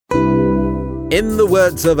In the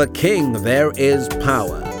words of a king, there is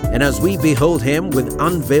power. And as we behold him with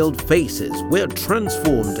unveiled faces, we're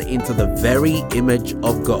transformed into the very image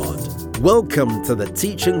of God. Welcome to the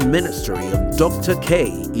teaching ministry of Dr.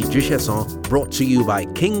 K. Ijisesan, brought to you by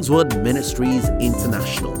Kingswood Ministries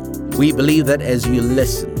International. We believe that as you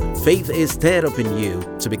listen, faith is stirred up in you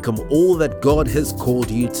to become all that God has called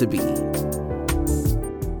you to be.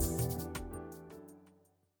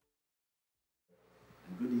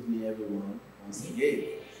 Good evening, everyone, once again.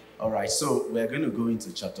 All right, so we're going to go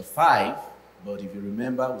into chapter 5, but if you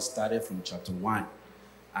remember, we started from chapter 1,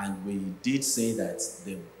 and we did say that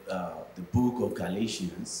the book of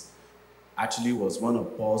Galatians actually was one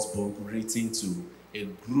of Paul's books written to a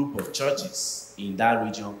group of churches in that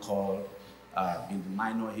region called, in the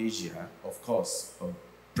Minor Asia, of course, of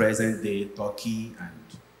present-day Turkey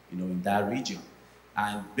and, in that region.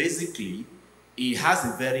 And basically, it has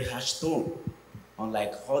a very harsh tone,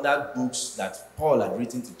 unlike other books that Paul had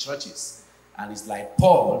written to churches. And it's like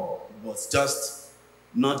Paul was just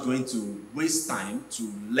not going to waste time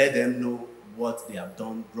to let them know what they have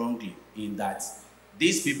done wrongly, in that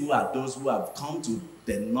these people are those who have come to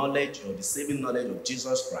the knowledge or the saving knowledge of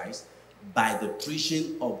Jesus Christ by the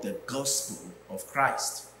preaching of the gospel of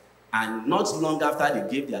Christ. And not long after they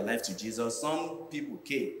gave their life to Jesus, some people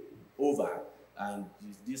came over, and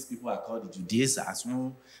these people are called the Judaizers,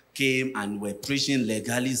 who came and were preaching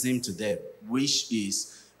legalism to them, which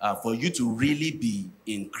is for you to really be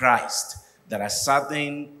in Christ, there are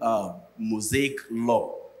certain Mosaic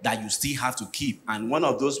law that you still have to keep. And one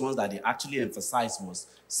of those ones that they actually emphasized was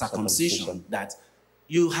circumcision, that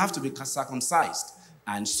you have to be circumcised.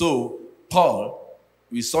 And so Paul,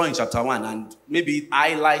 we saw in chapter 1, and maybe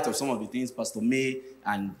highlight of some of the things Pastor May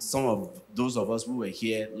and some of those of us who were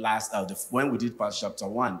here last, when we did chapter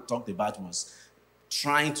 1, talked about was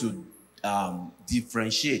trying to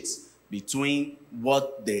differentiate between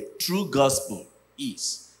what the true gospel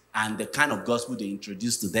is and the kind of gospel they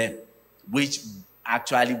introduced to them, which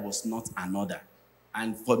actually was not another.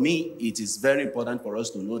 And for me, it is very important for us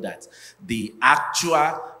to know that the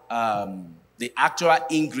actual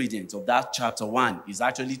ingredient of that chapter 1 is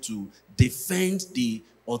actually to defend the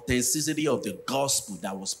authenticity of the gospel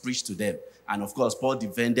that was preached to them. And of course, Paul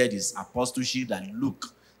defended his apostleship that,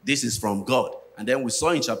 look, this is from God. And then we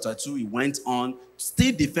saw in chapter 2, he went on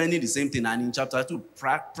still defending the same thing. And in chapter 2,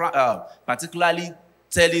 particularly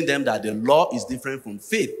telling them that the law is different from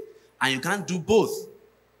faith. And you can't do both.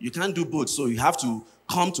 You can't do both. So you have to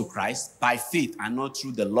come to Christ by faith and not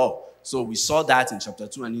through the law. So we saw that in chapter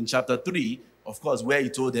 2. And in chapter 3, of course, where he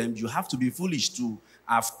told them, you have to be foolish to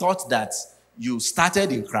have thought that you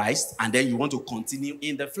started in Christ and then you want to continue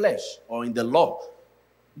in the flesh or in the law.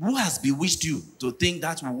 Who has bewitched you to think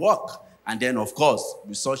that will work? And then, of course,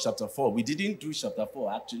 we saw chapter 4. We didn't do chapter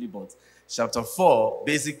 4, actually, but chapter 4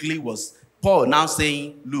 basically was Paul now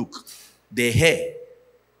saying, look, the heir,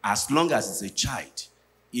 as long as it's a child,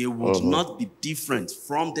 it would not be different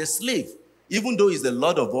from the slave, even though he's the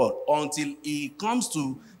Lord of all, until he comes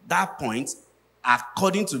to that point,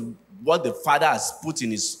 according to what the Father has put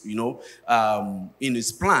in his, in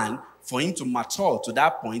his plan, for him to mature to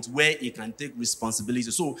that point where he can take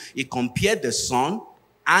responsibility. So he compared the son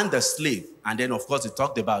and the slave, and then of course he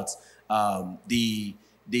talked about the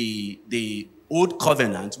old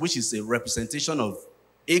covenant, which is a representation of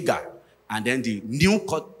Hagar, and then the new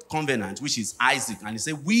covenant, which is Isaac. And he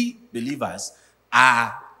said, we believers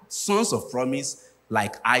are sons of promise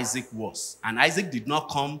like Isaac was. And Isaac did not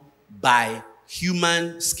come by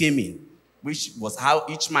human scheming, which was how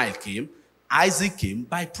Ishmael came. Isaac came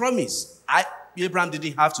by promise. Abraham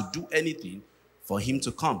didn't have to do anything for him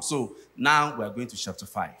to come. So now we're going to chapter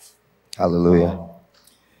 5. Hallelujah.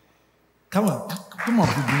 Come on, give me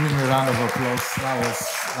a round of applause.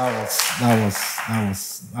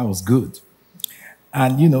 That was good.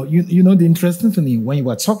 And the interesting thing, when you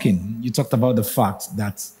were talking, you talked about the fact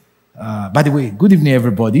that, by the way, good evening,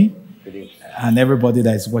 everybody. Good evening. And everybody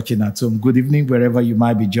that is watching at home, good evening, wherever you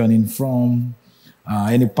might be joining from,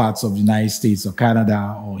 any parts of the United States or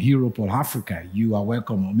Canada or Europe or Africa, you are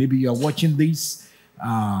welcome. Or maybe you are watching this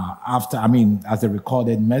as a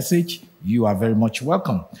recorded message, you are very much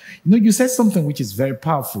welcome. You said something which is very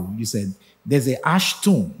powerful. You said there's a harsh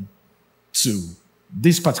tone to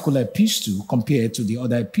this particular epistle compared to the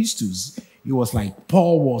other epistles. It was like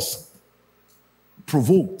Paul was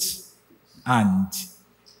provoked. And,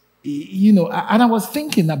 and I was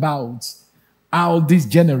thinking about how this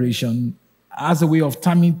generation has a way of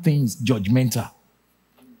terming things judgmental.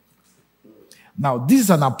 Now, this is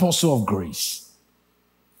an apostle of grace.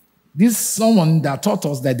 This is someone that taught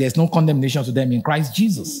us that there's no condemnation to them in Christ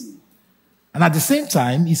Jesus. And at the same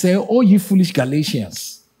time, he said, "Oh, ye foolish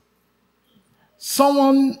Galatians."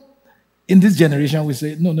 Someone in this generation will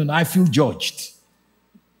say, no, I feel judged.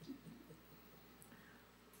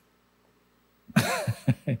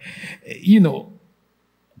 You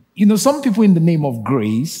know, some people in the name of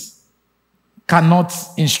grace cannot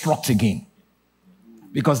instruct again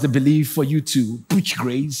because they believe for you to preach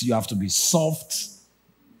grace, you have to be soft,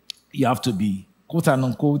 you have to be, quote and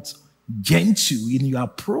unquote, gentle in your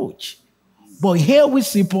approach. But here we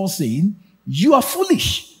see Paul saying, you are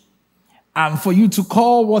foolish. And for you to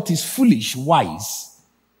call what is foolish wise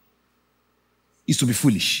is to be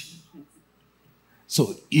foolish.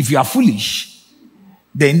 So if you are foolish,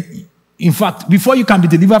 then, in fact, before you can be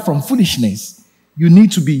delivered from foolishness, you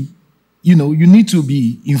need to be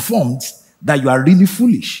informed that you are really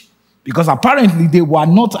foolish. Because apparently they were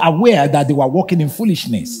not aware that they were walking in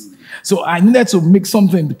foolishness. So I needed to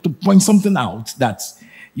point something out that,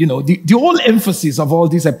 the whole emphasis of all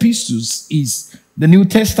these epistles is the New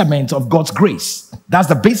Testament of God's grace. That's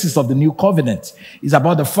the basis of the new covenant. It's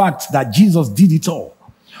about the fact that Jesus did it all.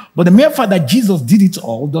 But the mere fact that Jesus did it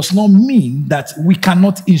all does not mean that we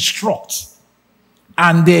cannot instruct.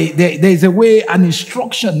 And there is a way an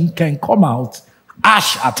instruction can come out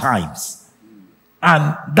harsh at times.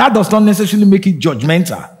 And that does not necessarily make it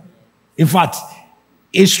judgmental. In fact,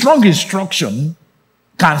 a strong instruction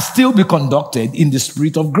can still be conducted in the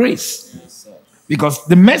spirit of grace. Because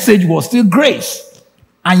the message was still grace,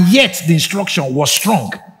 and yet the instruction was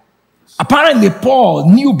strong. Apparently,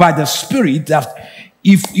 Paul knew by the Spirit that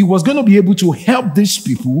if he was going to be able to help these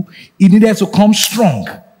people, he needed to come strong.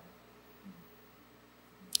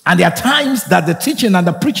 And there are times that the teaching and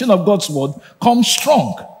the preaching of God's word comes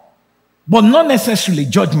strong, but not necessarily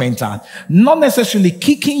judgmental, not necessarily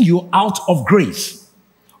kicking you out of grace,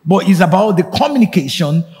 but it's about the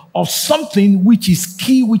communication of something which is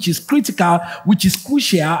key, which is critical, which is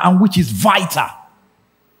crucial, and which is vital.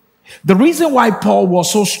 The reason why Paul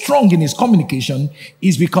was so strong in his communication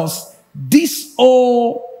is because this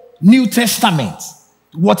whole New Testament,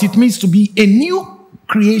 what it means to be a new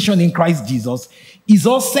creation in Christ Jesus, is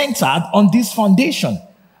all centered on this foundation.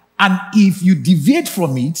 And if you deviate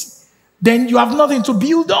from it, then you have nothing to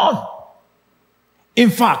build on. In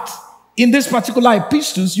fact, in this particular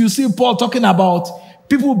epistles, you see Paul talking about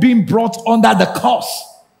people being brought under the curse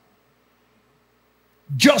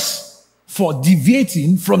just for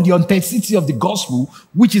deviating from the authenticity of the gospel,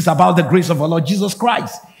 which is about the grace of our Lord Jesus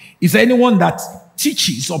Christ. Is anyone that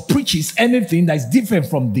teaches or preaches anything that is different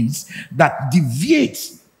from this, that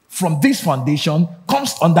deviates from this foundation,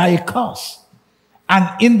 comes under a curse. And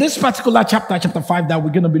in this particular chapter 5 that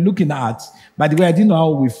we're going to be looking at, by the way, I didn't know how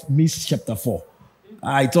we've missed chapter 4.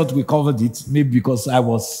 I thought we covered it, maybe because I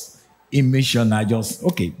was in mission,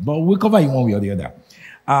 but we'll cover it one way or the other.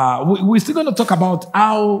 We're still going to talk about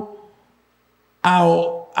how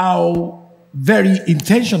very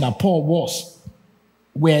intentional Paul was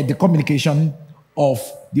with the communication of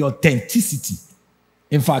the authenticity.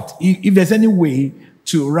 In fact, if there's any way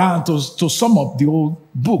to sum up the whole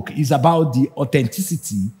book, is about the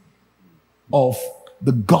authenticity of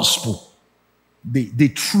the gospel, the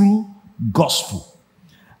true gospel.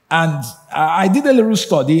 And I did a little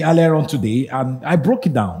study earlier on today, and I broke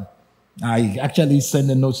it down. I actually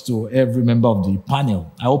sent a note to every member of the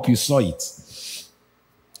panel. I hope you saw it.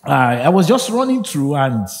 I was just running through,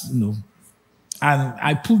 and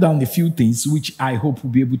I pulled down a few things which I hope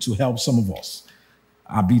will be able to help some of us,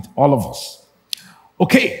 a bit all of us.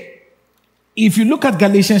 Okay, if you look at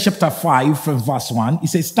Galatians chapter 5 from verse 1, it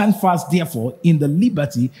says, "Stand fast, therefore, in the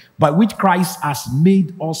liberty by which Christ has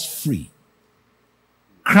made us free."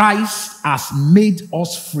 Christ has made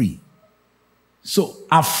us free. So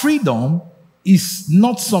our freedom is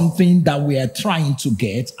not something that we are trying to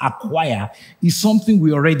acquire. It's something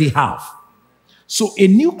we already have. So a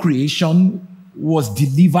new creation was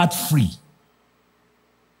delivered free.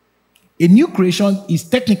 A new creation is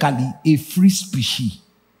technically a free species.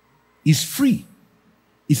 It's free.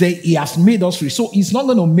 He said he has made us free. So he's not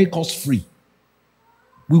going to make us free.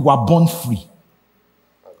 We were born free.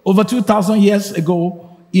 Over 2,000 years ago,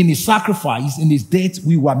 in his sacrifice, in his death,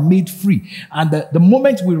 we were made free. And the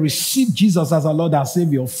moment we receive Jesus as our Lord and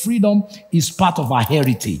Savior, freedom is part of our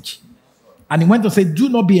heritage. And he went to say, do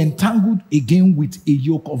not be entangled again with a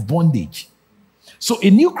yoke of bondage. So a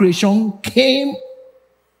new creation came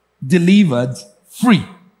delivered free.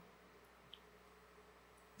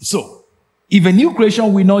 So if a new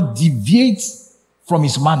creation will not deviate from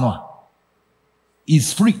his manual,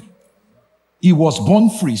 he's free. He was born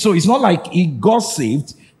free. So it's not like he got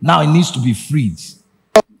saved, now he needs to be freed.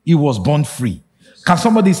 He was born free. Can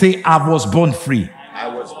somebody say, I was born free? I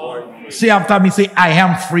was born free. Say after me, say, I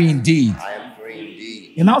am free indeed. I am free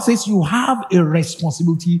indeed. It now says you have a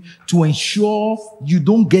responsibility to ensure you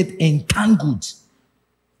don't get entangled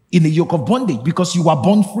in the yoke of bondage because you were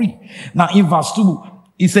born free. Now in verse 2,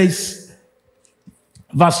 it says,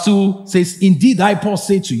 verse 2 says, indeed, I, Paul,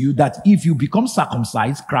 say to you that if you become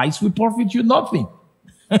circumcised, Christ will profit you nothing.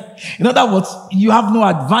 In other words, you have no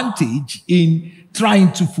advantage in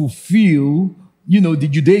trying to fulfill, the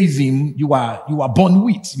Judaism you are born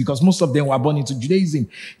with, because most of them were born into Judaism.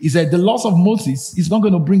 He said the laws of Moses is not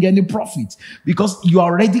going to bring any profit because you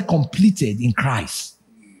are already completed in Christ.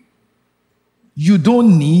 You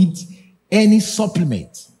don't need any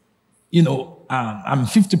supplement. I'm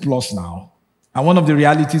 50 plus now. And one of the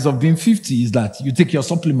realities of being 50 is that you take your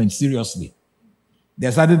supplement seriously. There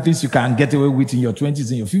are certain things you can get away with in your 20s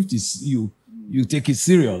and your 50s. You take it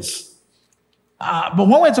serious. But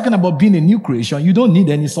when we're talking about being a new creation, you don't need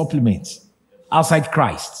any supplements outside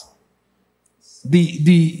Christ. The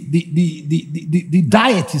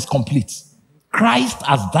diet is complete. Christ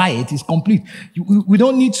as diet is complete. We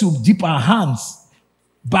don't need to dip our hands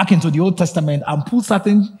back into the Old Testament and put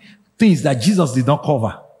certain things that Jesus did not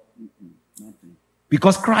cover.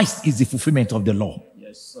 Because Christ is the fulfillment of the law.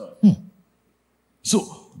 Yes, sir.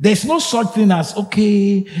 So there's no such thing as,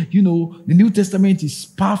 the New Testament is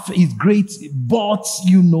perfect, is great, but,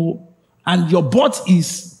 and your but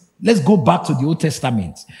is, let's go back to the Old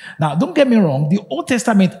Testament. Now, don't get me wrong, the Old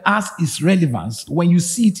Testament has its relevance when you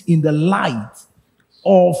see it in the light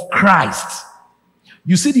of Christ.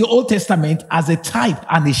 You see the Old Testament as a type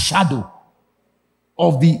and a shadow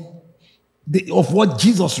of of what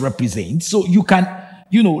Jesus represents. So you can,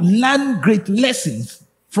 learn great lessons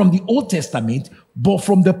from the Old Testament, but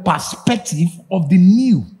from the perspective of the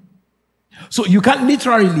New. So you can't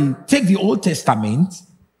literally take the Old Testament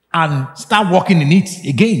and start walking in it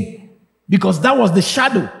again, because that was the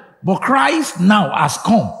shadow. But Christ now has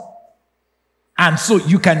come. And so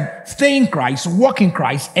you can stay in Christ, walk in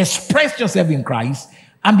Christ, express yourself in Christ,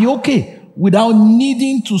 and be okay without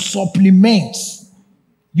needing to supplement.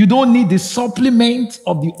 You don't need the supplement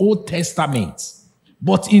of the Old Testament.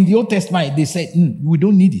 But in the Old Testament, they said, we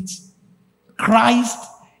don't need it. Christ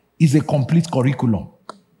is a complete curriculum.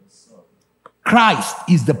 Christ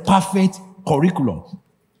is the perfect curriculum.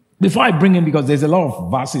 Before I bring in, because there's a lot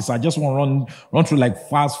of verses, I just want to run through like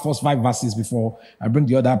first 5 verses before I bring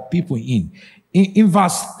the other people in. In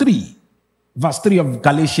verse 3 of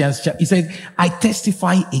Galatians, it says, I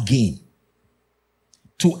testify again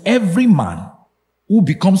to every man who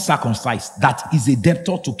becomes circumcised that is a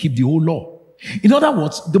debtor to keep the whole law. In other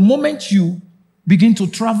words, the moment you begin to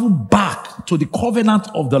travel back to the covenant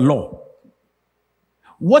of the law,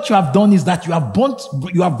 what you have done is that you have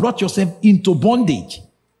brought yourself into bondage.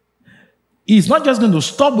 It's not just going to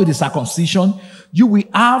stop with the circumcision. You will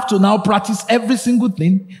have to now practice every single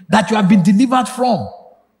thing that you have been delivered from,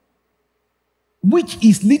 which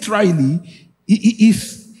is literally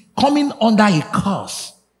is coming under a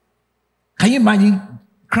curse. Can you imagine?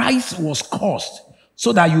 Christ was cursed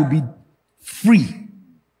so that you'll be free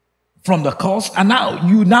from the curse, and now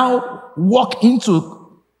you walk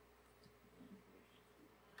into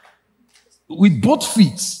with both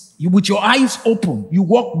feet, with your eyes open, you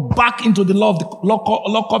walk back into the law of the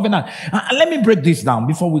law covenant. And let me break this down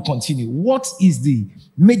before we continue. What is the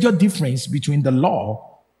major difference between the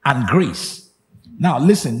law and grace? Now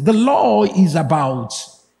listen, the law is about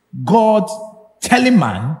God telling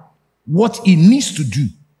man what he needs to do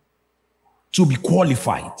to be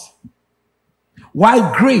qualified,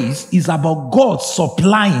 while grace is about God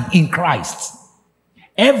supplying in Christ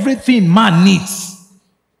everything man needs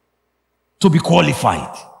to be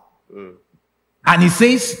qualified. And he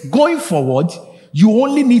says, going forward, you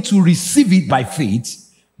only need to receive it by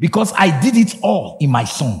faith because I did it all in my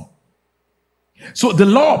Son. So the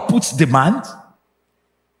law puts demand,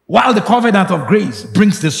 while the covenant of grace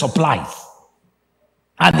brings the supplies.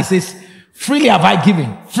 And he says, freely have I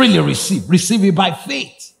given, freely receive. Receive it by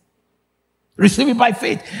faith. Receive it by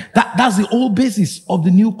faith. That's the whole basis of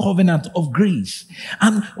the new covenant of grace.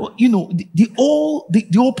 And, the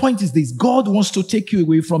whole point is this. God wants to take you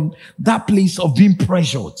away from that place of being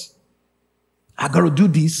pressured. I got to do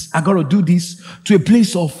this. I got to do this, to a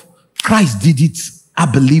place of Christ did it. I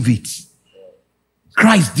believe it.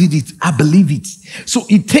 Christ did it. I believe it. So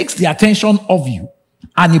it takes the attention of you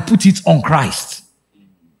and he puts it on Christ.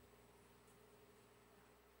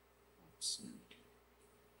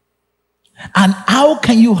 And how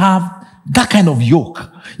can you have that kind of yoke?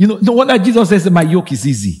 No wonder Jesus says that my yoke is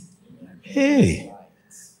easy. Hey.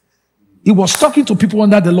 He was talking to people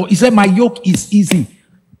under the law. He said, my yoke is easy.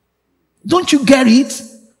 Don't you get it?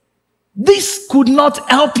 This could not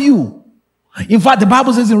help you. In fact, the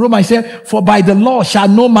Bible says in Romans, for by the law shall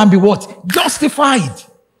no man be what? Justified.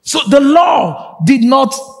 So the law did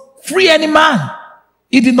not free any man.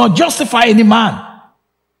 It did not justify any man.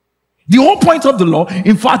 The whole point of the law,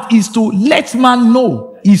 in fact, is to let man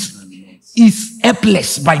know is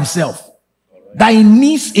helpless by himself. That he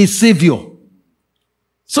needs a savior.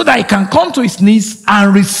 So that he can come to his knees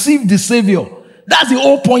and receive the savior. That's the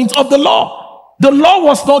whole point of the law. The law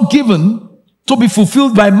was not given to be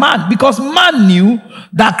fulfilled by man, because man knew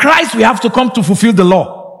that Christ will have to come to fulfill the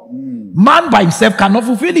law. Man by himself cannot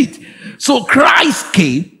fulfill it. So Christ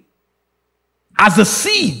came as a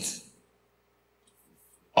seed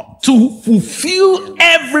to fulfill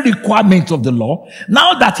every requirement of the law.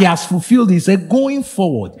 Now that he has fulfilled it, he said, going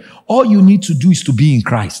forward, all you need to do is to be in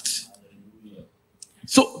Christ.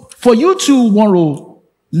 So for you to want to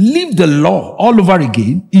live the law all over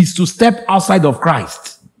again is to step outside of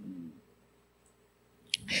Christ.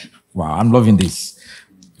 Wow, I'm loving this.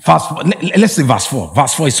 Let's say verse 4.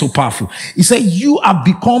 Verse 4 is so powerful. He said, you have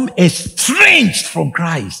become estranged from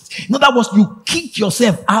Christ. In other words, you kicked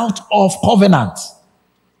yourself out of covenant.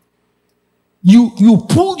 You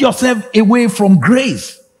pulled yourself away from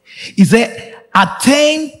grace. He said,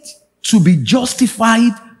 attempt to be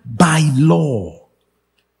justified by law.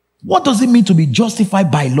 What does it mean to be justified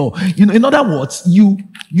by law? In other words,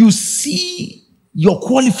 you see your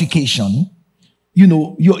qualification.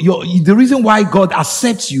 The reason why God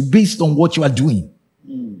accepts you based on what you are doing.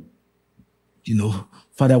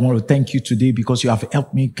 Father, I want to thank you today because you have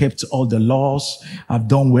helped me, kept all the laws. I've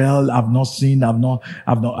done well. I've not sinned. I've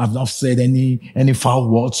not said any foul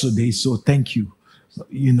words today. So thank you.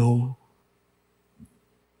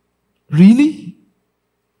 Really?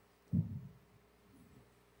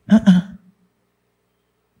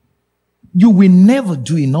 You will never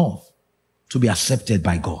do enough to be accepted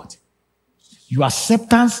by God. Your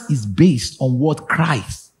acceptance is based on what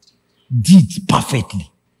Christ did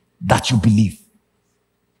perfectly, that you believe.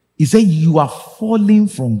 He said you are falling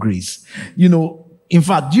from grace. In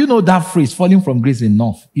fact, do you know that phrase, falling from grace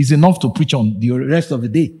is enough to preach on the rest of the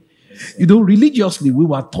day. Religiously, we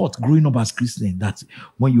were taught growing up as Christians that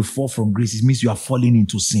when you fall from grace, it means you are falling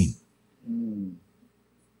into sin.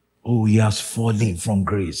 Oh, he has fallen from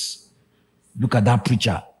grace. Look at that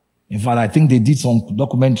preacher. In fact, I think they did some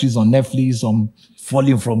documentaries on Netflix on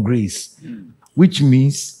falling from grace, which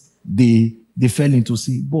means they fell into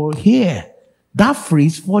sin. But here, that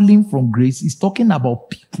phrase, falling from grace, is talking about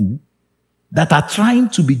people that are trying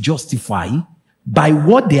to be justified by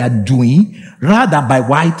what they are doing rather by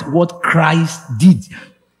what Christ did.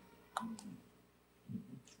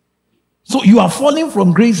 So you are falling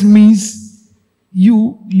from grace means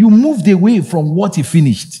you moved away from what he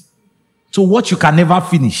finished to what you can never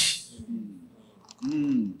finish.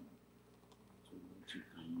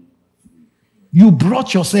 You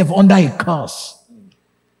brought yourself under a curse.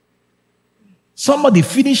 Somebody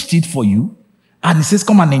finished it for you and he says,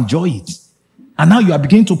 come and enjoy it. And now you are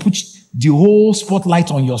beginning to put the whole spotlight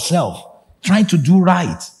on yourself, trying to do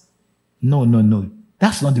right. No.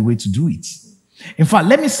 That's not the way to do it. In fact,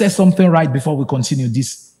 let me say something right before we continue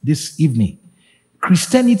this evening.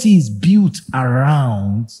 Christianity is built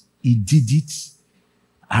around, he did it,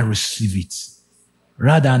 I receive it,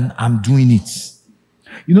 rather than I'm doing it.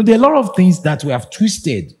 There are a lot of things that we have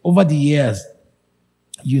twisted over the years.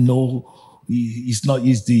 It's not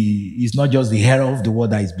just the hearer of the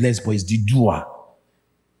word that is blessed, but it's the doer.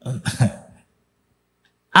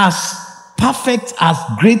 As perfect, as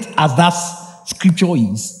great as that scripture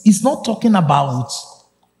is, it's not talking about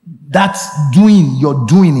that you're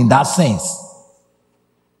doing in that sense.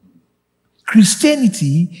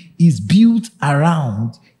 Christianity is built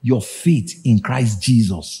around your faith in Christ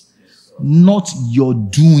Jesus, not your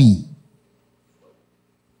doing.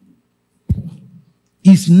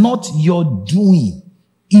 It's not your doing.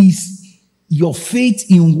 It's your faith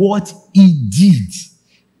in what he did.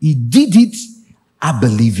 He did it, I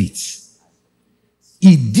believe it.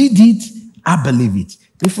 He did it, I believe it.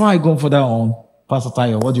 Before I go further on, Pastor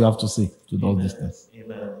Tayo, what do you have to say to all these things?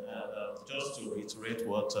 Amen. Just to reiterate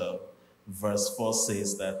what verse 4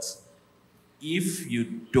 says, that if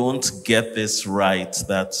you don't get this right,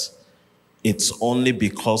 that it's only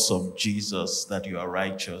because of Jesus that you are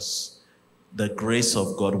righteous, the grace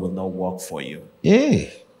of God will not work for you. Yeah.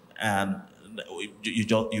 And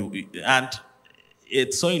and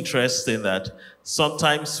it's so interesting that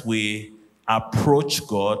sometimes we approach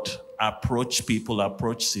God, approach people,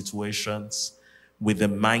 approach situations with the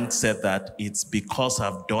mindset that it's because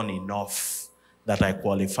I've done enough that I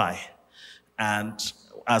qualify. And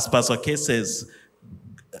as Pastor K says,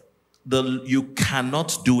 you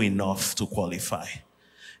cannot do enough to qualify.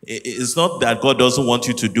 It's not that God doesn't want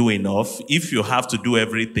you to do enough. If you have to do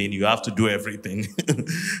everything, you have to do everything.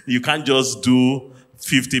 You can't just do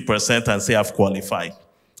 50% and say I've qualified.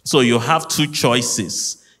 So you have two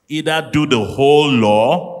choices. Either do the whole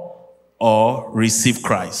law or receive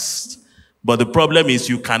Christ. But the problem is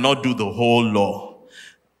you cannot do the whole law.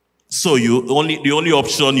 So the only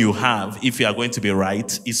option you have, if you are going to be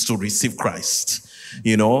right, is to receive Christ.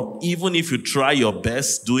 Even if you try your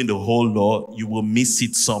best doing the whole law, you will miss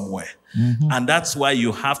it somewhere. Mm-hmm. And that's why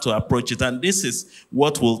you have to approach it. And this is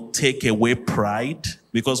what will take away pride.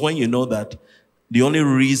 Because when you know that the only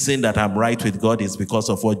reason that I'm right with God is because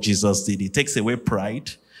of what Jesus did, it takes away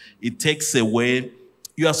pride. It takes away,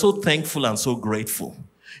 you are so thankful and so grateful.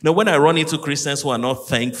 When I run into Christians who are not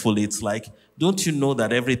thankful, it's like, don't you know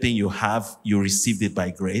that everything you have, you received it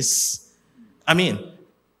by grace? I mean,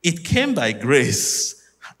 it came by grace.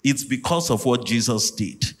 It's because of what Jesus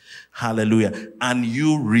did. Hallelujah. And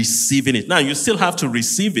you receiving it. Now, you still have to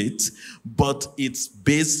receive it, but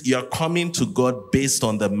you're coming to God based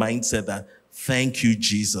on the mindset that, thank you,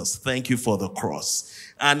 Jesus. Thank you for the cross.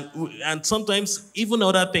 And sometimes even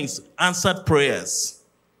other things, answered prayers.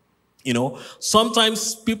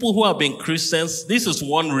 Sometimes people who have been Christians, this is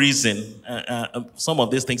one reason some of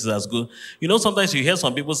these things is as good. Sometimes you hear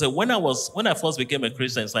some people say, when I first became a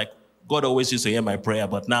Christian, it's like, God always used to hear my prayer,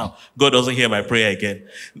 but now God doesn't hear my prayer again.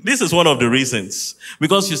 This is one of the reasons.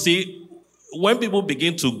 Because you see, when people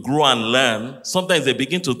begin to grow and learn, sometimes they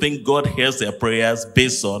begin to think God hears their prayers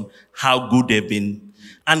based on how good they've been.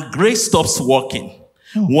 And grace stops working.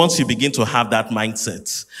 Once you begin to have that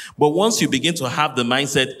mindset. But once you begin to have the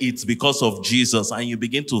mindset, it's because of Jesus, and you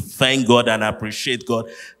begin to thank God and appreciate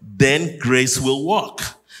God, then grace will work.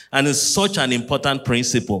 And it's such an important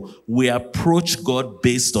principle. We approach God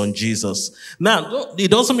based on Jesus. Now,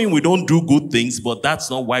 it doesn't mean we don't do good things, but that's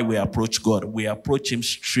not why we approach God. We approach him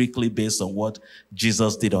strictly based on what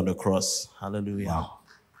Jesus did on the cross. Hallelujah.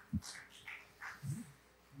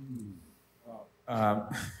 Wow.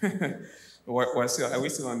 Are we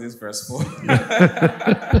still on this verse 4?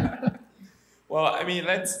 Well, I mean,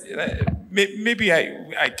 maybe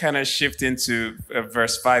I kind of shift into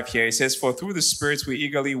verse 5 here. It says, for through the Spirit we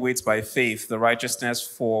eagerly wait by faith, the righteousness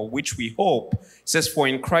for which we hope. It says, for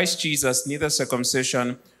in Christ Jesus neither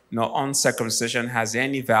circumcision nor uncircumcision has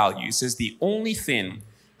any value. It says, the only thing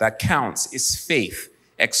that counts is faith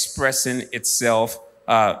expressing itself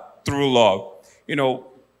through love.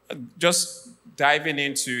 Just diving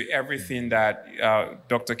into everything that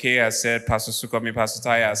Dr. K has said, Pastor Sukomi, Pastor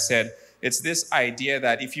Taya has said, it's this idea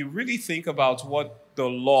that if you really think about what the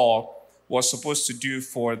law was supposed to do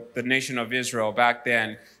for the nation of Israel back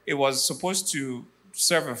then, it was supposed to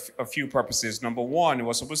serve a few purposes. Number one, it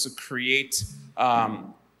was supposed to create,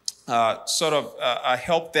 help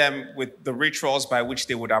them with the rituals by which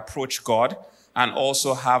they would approach God, and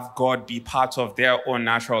also have God be part of their own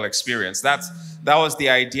natural experience. That was the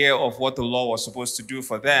idea of what the law was supposed to do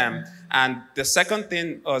for them. And the second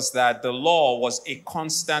thing was that the law was a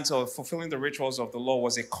constant, or fulfilling the rituals of the law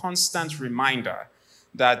was a constant reminder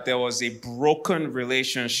that there was a broken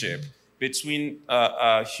relationship between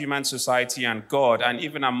human society and God, and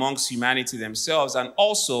even amongst humanity themselves, and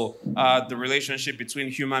also the relationship between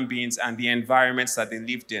human beings and the environments that they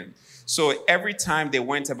lived in. So every time they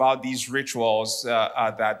went about these rituals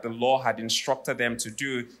that the law had instructed them to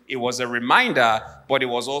do, it was a reminder, but it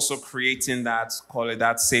was also creating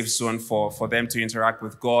that safe zone for them to interact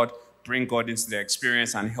with God, bring God into their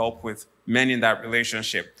experience, and help with men in that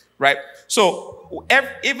relationship, right? So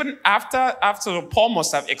even after Paul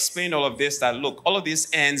must have explained all of this, that look, all of this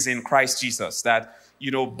ends in Christ Jesus, that,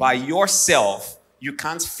 by yourself, you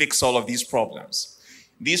can't fix all of these problems.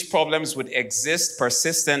 These problems would exist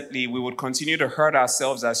persistently. We would continue to hurt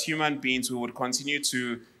ourselves as human beings. We would continue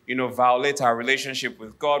to, violate our relationship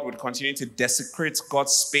with God. Would continue to desecrate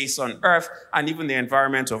God's space on earth and even the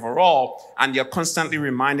environment overall. And you're constantly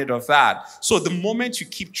reminded of that. So the moment you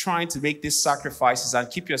keep trying to make these sacrifices and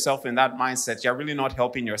keep yourself in that mindset, you're really not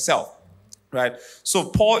helping yourself, right? So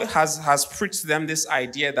Paul has preached to them this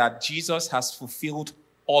idea that Jesus has fulfilled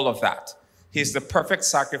all of that. He's the perfect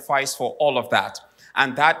sacrifice for all of that.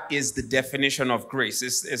 And that is the definition of grace.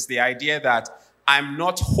 It's the idea that I'm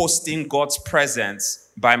not hosting God's presence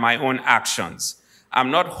by my own actions. I'm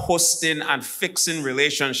not hosting and fixing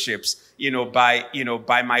relationships, by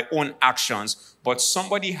my own actions. But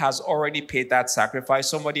somebody has already paid that sacrifice.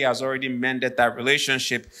 Somebody has already mended that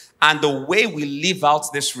relationship. And the way we live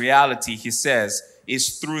out this reality, he says,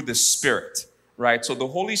 is through the Spirit, right? So the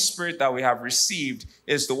Holy Spirit that we have received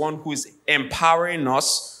is the one who is empowering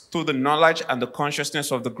us through the knowledge and the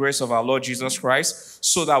consciousness of the grace of our Lord Jesus Christ,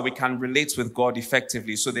 so that we can relate with God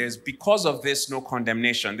effectively. So there's, because of this, no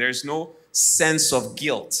condemnation. There's no sense of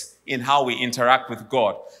guilt in how we interact with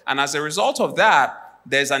God. And as a result of that,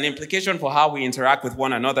 there's an implication for how we interact with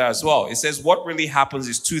one another as well. It says what really happens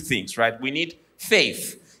is two things, right? We need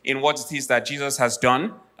faith in what it is that Jesus has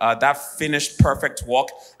done, that finished perfect work.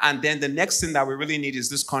 And then the next thing that we really need is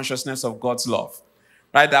this consciousness of God's love,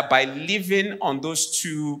 right? That by living on those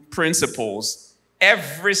two principles,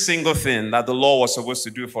 every single thing that the law was supposed to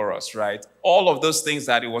do for us, right? All of those things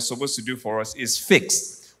that it was supposed to do for us is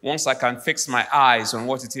fixed. Once I can fix my eyes on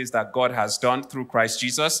what it is that God has done through Christ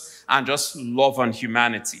Jesus and just love on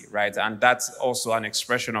humanity, right? And that's also an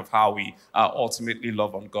expression of how we ultimately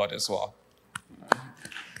love on God as well.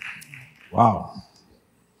 Wow.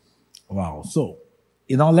 Wow. So,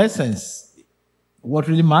 in all essence, what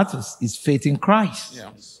really matters is faith in Christ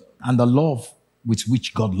and the love with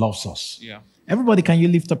which God loves us. Yeah. Everybody, can you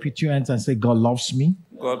lift up your two hands and say, God loves me?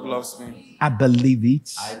 God loves me. I believe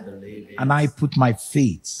it. I believe it. And I put my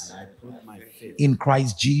faith And I put my faith in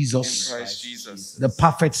Christ Jesus, In Christ Jesus. the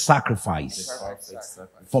perfect sacrifice perfect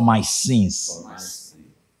sacrifice for my sins. for my sin.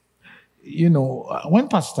 You know, when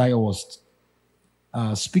Pastor Tayo was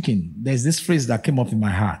speaking, there's this phrase that came up in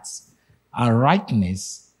my heart. Our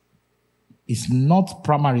rightness is not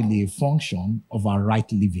primarily a function of our right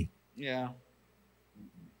living. Yeah.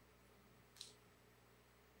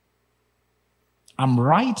 I'm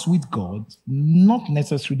right with God, not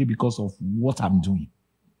necessarily because of what I'm doing,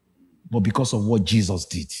 but because of what Jesus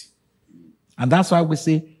did. And that's why we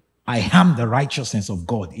say, I am the righteousness of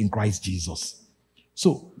God in Christ Jesus.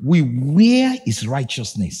 So we wear his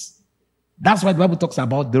righteousness. That's why the Bible talks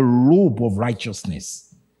about the robe of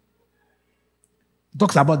righteousness. It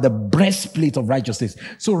talks about the breastplate of righteousness.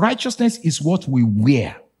 So righteousness is what we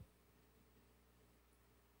wear.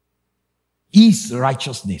 His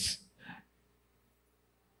righteousness.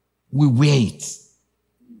 We wear it.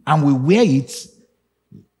 And we wear it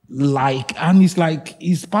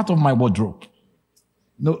it's part of my wardrobe.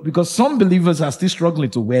 No, because some believers are still struggling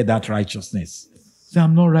to wear that righteousness. Say,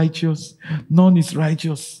 I'm not righteous. None is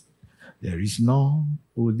righteous. There is none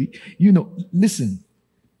holy. You know, listen,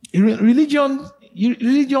 religion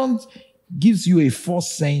gives you a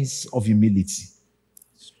false sense of humility.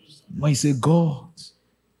 When you say, God,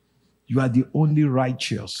 you are the only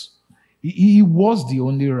righteous. He was the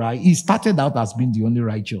only right. He started out as being the only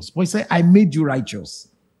righteous. But he said, I made you righteous.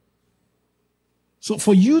 So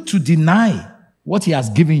for you to deny what he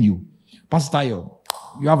has given you, Pastor Tayo,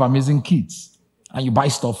 you have amazing kids and you buy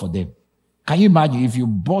stuff for them. Can you imagine if you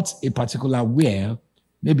bought a particular wear,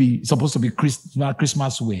 maybe it's supposed to be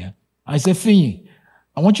Christmas wear, and I say, Finny,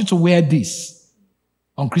 I want you to wear this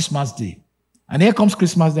on Christmas Day. And here comes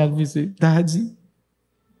Christmas Day and we say, Daddy,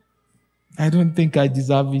 I don't think I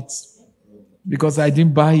deserve it. Because I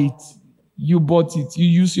didn't buy it. You bought it. You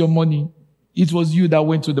used your money. It was you that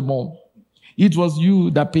went to the mall. It was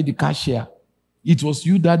you that paid the cashier. It was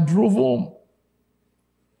you that drove home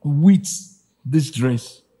with this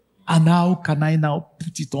dress. And how can I now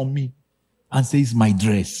put it on me and say it's my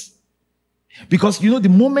dress? Because, you know, the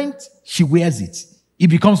moment she wears it, it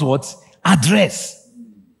becomes what? A dress.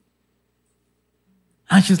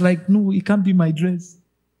 And she's like, no, it can't be my dress.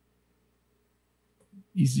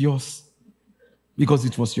 It's yours. Because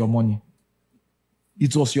it was your money.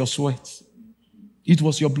 It was your sweat. It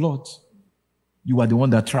was your blood. You were the one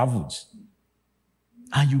that traveled.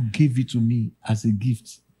 And you gave it to me as a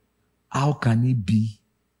gift. How can it be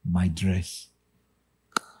my dress?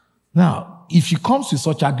 Now, if she comes to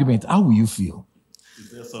such argument, how will you feel?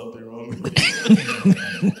 Is there something wrong with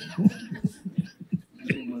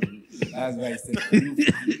That's why I said,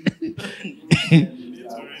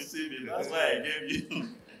 That's why I gave you.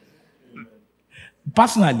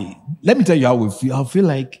 Personally, let me tell you how I feel. I feel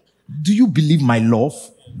like, do you believe my love?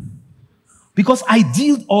 Because I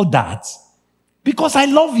did all that because I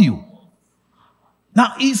love you.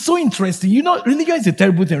 Now, it's so interesting. You know, religion is a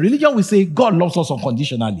terrible thing. Religion will say God loves us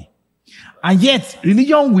unconditionally. And yet,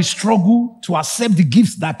 religion will struggle to accept the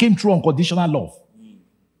gifts that came through unconditional love.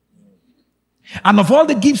 And of all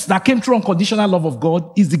the gifts that came through unconditional love of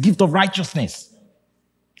God is the gift of righteousness.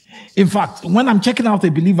 In fact, when I'm checking out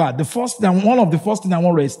a believer, one of the first things I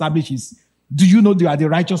want to establish is, do you know you are the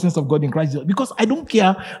righteousness of God in Christ Jesus? Because I don't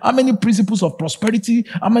care how many principles of prosperity,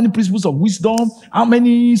 how many principles of wisdom, how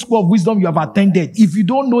many school of wisdom you have attended. If you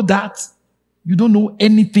don't know that, you don't know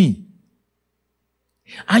anything.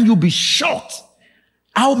 And you'll be shocked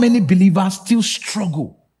how many believers still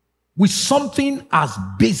struggle with something as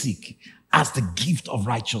basic as the gift of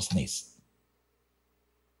righteousness.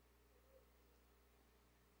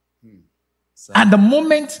 And the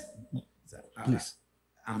moment, please.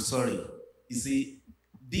 I'm sorry. You see,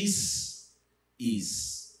 this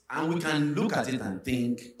is, and we can look at it and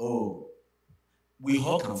think, oh, we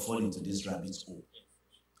all can fall into this rabbit hole.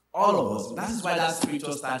 All of us. That is why that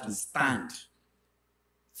scripture starts to stand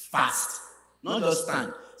fast. Not just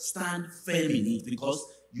stand. Stand firm in it, because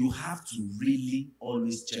you have to really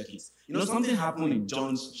always check it. You know, something happened in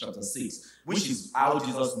John chapter 6, which is how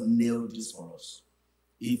Jesus nailed this for us.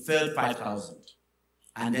 He fed 5,000.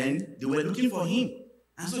 And then they were looking for him.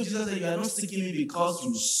 And so Jesus said, you are not seeking me because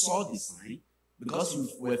you saw the sign, because you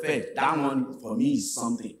were fed. That one for me is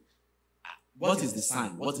something. What is the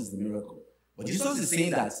sign? What is the miracle? But Jesus is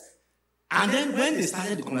saying that. And then when they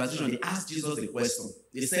started the conversation, they asked Jesus a question.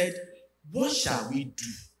 They said, what shall we do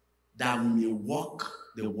that we may walk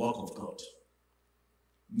the walk of God?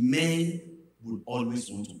 Men will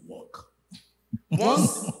always want to walk.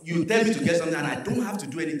 Once you tell me to get something and I don't have to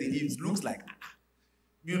do anything, it looks like,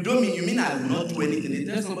 you mean I will not do anything? They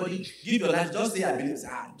tell somebody, give your life, just say I believe.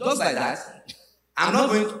 Just like that. I'm not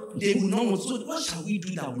going, they will not want. So what shall we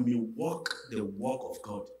do that we may walk the walk of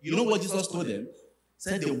God? You know what Jesus told them? He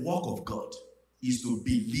said the walk of God is to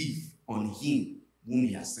believe on him whom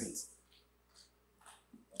he has sent.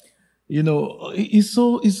 You know, it's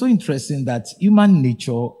so interesting that human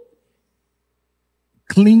nature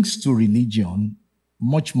clings to religion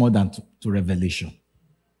much more than to revelation.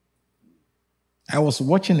 I was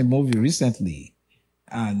watching a movie recently,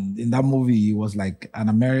 and in that movie, it was like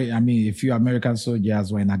a few American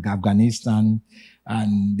soldiers were in Afghanistan,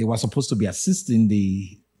 and they were supposed to be assisting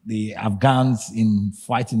the Afghans in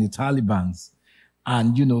fighting the Taliban.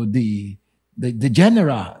 And, you know, the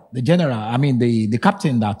general, the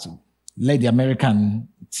captain that led the American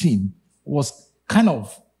team was kind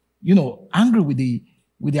of, you know, angry with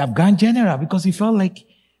the Afghan general, because he felt like,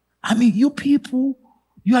 you people,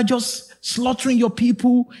 you are just slaughtering your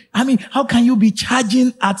people. How can you be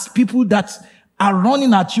charging at people that are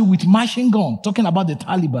running at you with machine gun, talking about the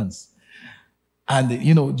Taliban? And,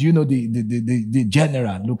 the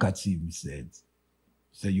general looked at him and said,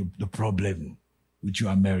 the problem with you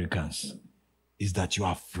Americans is that you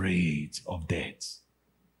are afraid of death.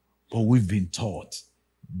 But we've been taught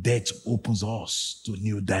death opens us to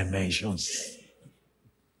new dimensions.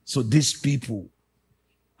 So these people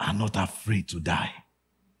are not afraid to die.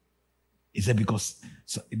 He said because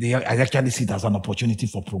I actually see it as an opportunity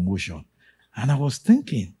for promotion. And I was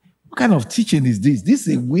thinking, what kind of teaching is this? This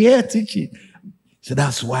is a weird teaching. So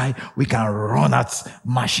that's why we can run at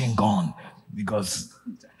machine gun, because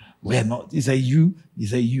we're not. He said you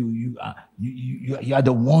are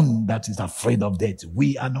the one that is afraid of death.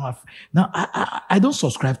 We are not afraid. Now I don't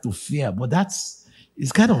subscribe to fear, but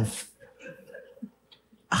it's kind of,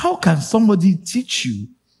 how can somebody teach you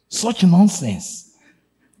such nonsense?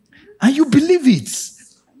 And you believe it.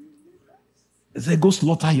 They go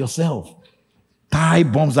slaughter yourself. Tie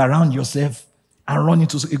bombs around yourself and run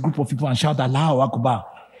into a group of people and shout Allahu Akbar.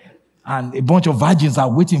 And a bunch of virgins are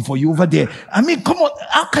waiting for you over there. Come on.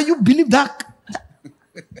 How can you believe that?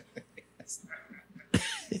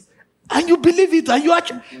 And you believe it. And you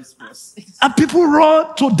actually, and people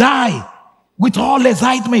run to die with all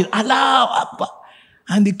excitement. Allahu Akbar.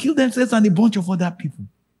 And they kill themselves and a bunch of other people.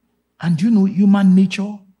 And human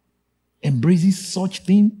nature embraces such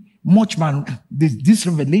thing much more, this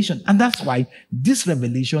revelation. And that's why this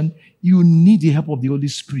revelation, you need the help of the Holy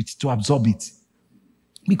Spirit to absorb it.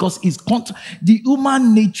 Because the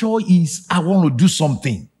human nature is, I want to do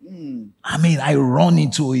something. I run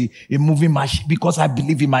into a moving machine because I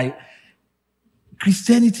believe in my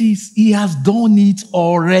Christianity. He has done it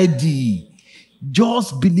already.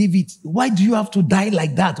 Just believe it. Why do you have to die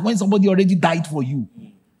like that when somebody already died for you?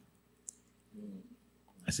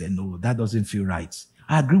 I said, no, that doesn't feel right.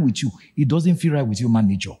 I agree with you. It doesn't feel right with human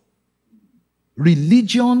nature.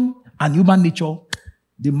 Religion and human nature,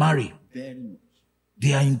 they marry.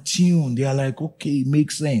 They are in tune. They are like, okay, it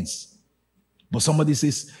makes sense. But somebody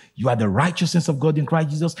says, you are the righteousness of God in Christ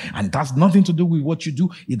Jesus, and it has nothing to do with what you do.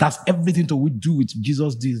 It has everything to do with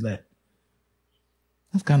Jesus' deeds.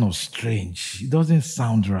 That's kind of strange. It doesn't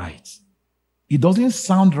sound right. It doesn't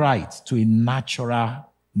sound right to a natural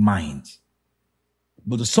mind.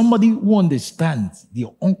 But to somebody who understands the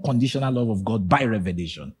unconditional love of God by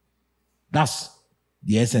revelation, that's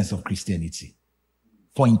the essence of Christianity.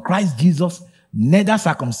 For in Christ Jesus, neither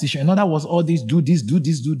circumcision, in other words, all this, do this, do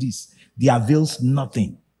this, do this, they avails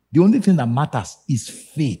nothing. The only thing that matters is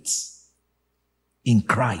faith in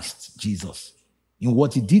Christ Jesus, in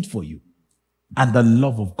what he did for you, and the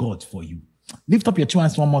love of God for you. Lift up your two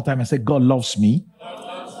hands one more time and say, God loves me,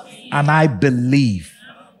 and I believe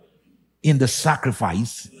in the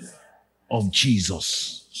sacrifice of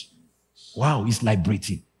Jesus. Wow, it's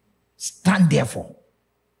liberating. Stand therefore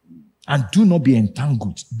and do not be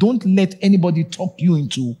entangled. Don't let anybody talk you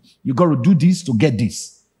into, you got to do this to get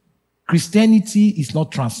this. Christianity is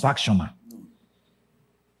not transactional.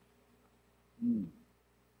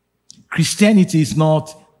 Christianity is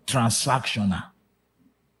not transactional.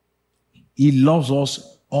 He loves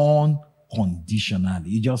us unconditionally.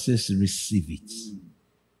 He just says receive it.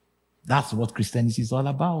 That's what Christianity is all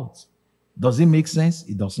about. Does it make sense?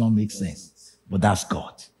 It does not make sense. But that's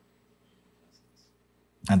God.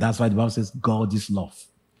 And that's why the Bible says God is love.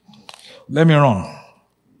 Let me run.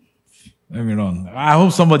 I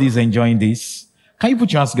hope somebody is enjoying this. Can you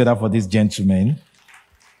put your hands together for this gentleman?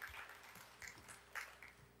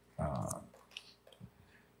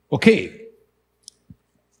 Okay.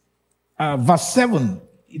 Verse 7,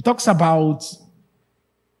 it talks about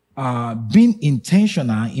being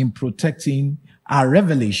intentional in protecting our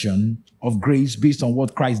revelation of grace based on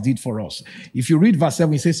what Christ did for us. If you read verse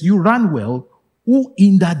 7, it says, you ran well. Who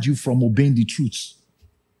hindered you from obeying the truth?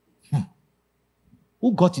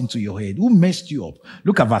 Who got into your head? Who messed you up?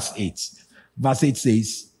 Look at verse 8. Verse 8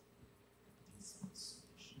 says,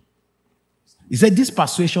 he said, this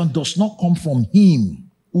persuasion does not come from him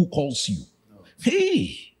who calls you.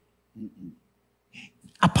 Hey!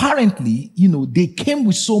 Apparently, they came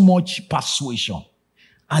with so much persuasion.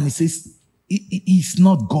 And he says, it's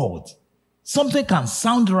not God. Something can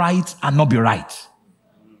sound right and not be right.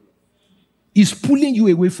 It's pulling you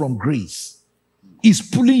away from grace. It's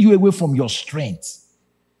pulling you away from your strength.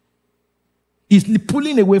 It's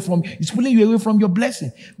pulling you away from your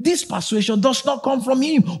blessing. This persuasion does not come from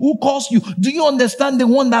him who calls you. Do you understand the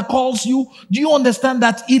one that calls you? Do you understand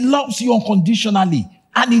that he loves you unconditionally?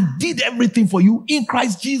 And he did everything for you in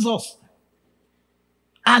Christ Jesus.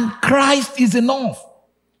 And Christ is enough.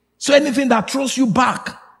 So anything that throws you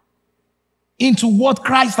back into what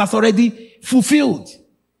Christ has already fulfilled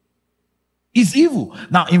is evil.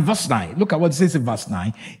 Now in verse 9, look at what it says in verse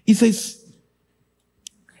 9. It says,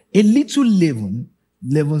 a little leaven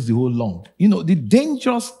leavens the whole lump. The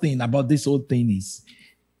dangerous thing about this whole thing is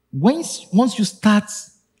once you start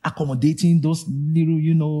accommodating those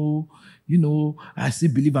little, I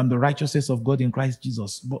still believe I'm the righteousness of God in Christ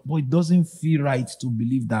Jesus. But it doesn't feel right to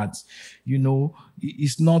believe that,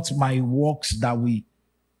 it's not my works that we.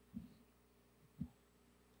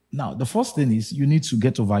 Now, the first thing is you need to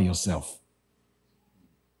get over yourself.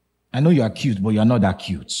 I know you are cute, but you are not that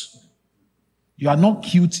cute. You are not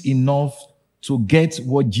cute enough to get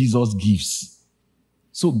what Jesus gives.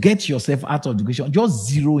 So get yourself out of the equation. Just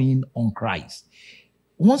zero in on Christ.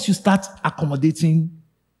 Once you start accommodating,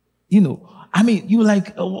 you're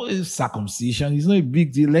like, what is circumcision? It's not a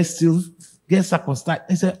big deal. Let's still get circumcised.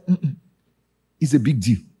 I said, it's a big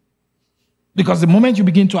deal. Because the moment you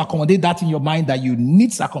begin to accommodate that in your mind that you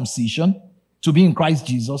need circumcision to be in Christ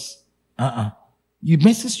Jesus, it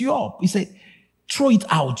messes you up. He said, throw it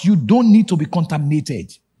out. You don't need to be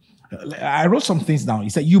contaminated. I wrote some things down. He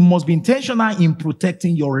said, you must be intentional in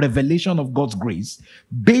protecting your revelation of God's grace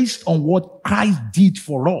based on what Christ did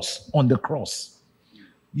for us on the cross.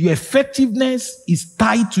 Your effectiveness is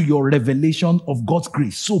tied to your revelation of God's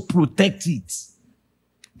grace. So protect it.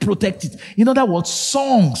 Protect it. In other words,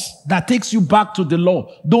 songs that takes you back to the law,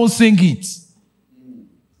 don't sing it.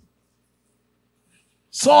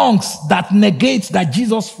 Songs that negate that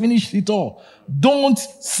Jesus finished it all, don't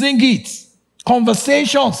sing it.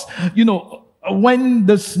 Conversations. When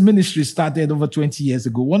this ministry started over 20 years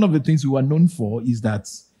ago, one of the things we were known for is that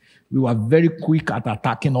we were very quick at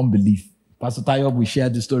attacking unbelief. Pastor Tayo, we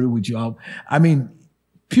shared the story with you.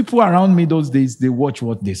 People around me those days, they watch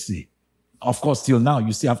what they say. Of course, till now,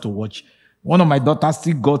 you still have to watch. One of my daughters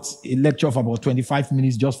still got a lecture of about 25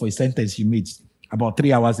 minutes just for a sentence she made about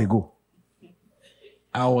 3 hours ago.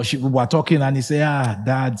 We were talking and he said,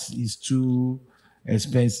 Dad, it's too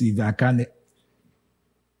expensive. I can't.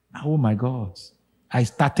 Oh my God. I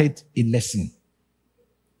started a lesson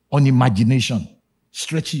on imagination,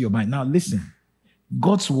 stretching your mind. Now listen,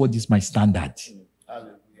 God's word is my standard.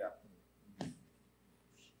 Hallelujah.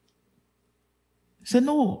 Say,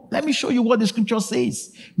 no, let me show you what the scripture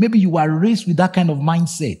says. Maybe you are raised with that kind of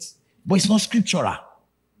mindset, but it's not scriptural.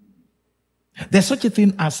 There's such a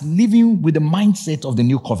thing as living with the mindset of the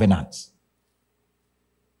new covenant.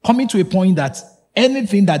 Coming to a point that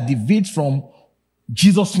anything that deviates from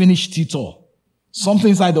Jesus finished it all, something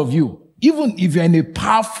inside of you, even if you're in a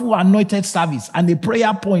powerful anointed service and a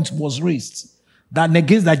prayer point was raised that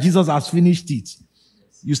negates that Jesus has finished it,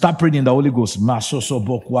 you start praying in the Holy Ghost.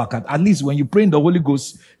 At least when you pray in the Holy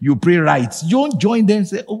Ghost, you pray right. You don't join them and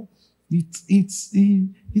say, oh,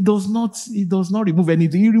 He does not remove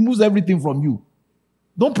anything. He removes everything from you.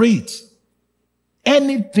 Don't pray it.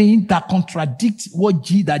 Anything that contradicts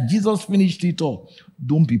that Jesus finished it all,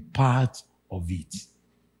 don't be part of it.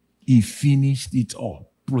 He finished it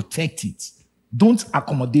all. Protect it. Don't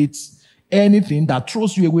accommodate anything that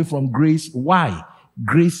throws you away from grace. Why?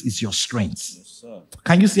 Grace is your strength. Yes,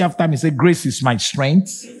 can you see after me? Say, grace is my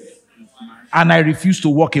strength. And I refuse to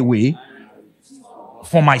walk away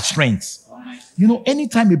from my strength. You know,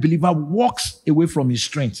 anytime a believer walks away from his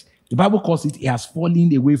strength, the Bible calls it, he has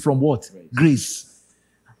fallen away from what? Grace.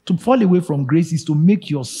 To fall away from grace is to make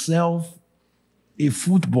yourself a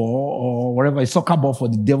football or whatever, a soccer ball for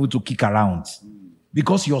the devil to kick around.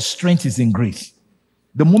 Because your strength is in grace.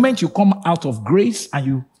 The moment you come out of grace and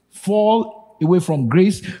you fall away from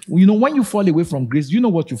grace, you know, when you fall away from grace, you know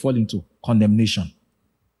what you fall into? Condemnation.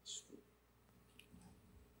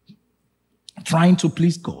 Trying to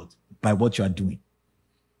please God by what you are doing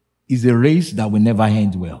is a race that will never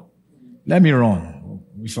end well. Let me run.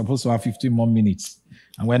 We're supposed to have 15 more minutes,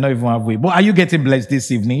 and we're not even halfway. But are you getting blessed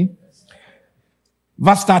this evening?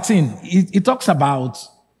 Verse 13, it talks about,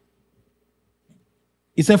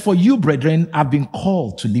 it said, for you, brethren, have been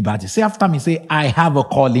called to liberty. Say after me, say, I have a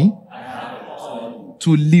calling,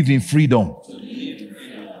 to live in freedom.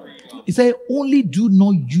 He said, only do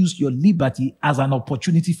not use your liberty as an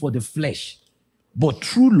opportunity for the flesh, but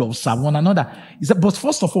true love serve one another. He said, but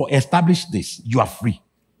first of all, establish this. You are free.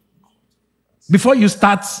 Before you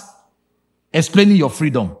start explaining your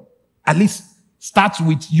freedom, at least start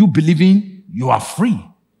with you believing you are free.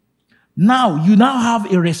 Now, you now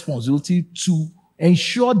have a responsibility to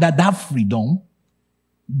ensure that that freedom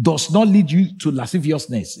does not lead you to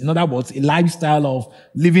lasciviousness. In other words, a lifestyle of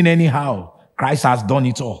living anyhow. Christ has done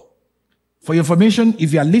it all. For your information,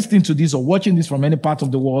 if you are listening to this or watching this from any part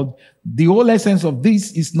of the world, the whole essence of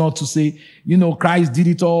this is not to say, you know, Christ did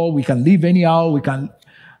it all. We can live anyhow.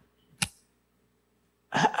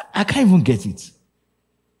 I can't even get it.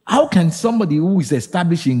 How can somebody who is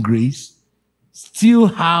established in grace still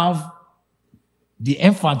have the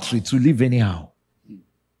infantry to live anyhow?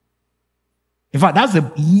 In fact,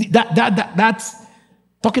 that's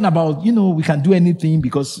talking about, you know, we can do anything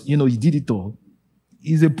because, you know, he did it all.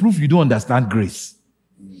 Is a proof you don't understand grace.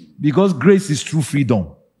 Because grace is true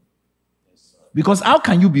freedom. Because how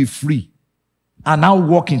can you be free and now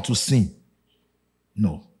walk into sin?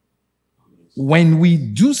 No. When we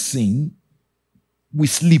do sin, we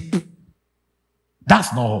sleep.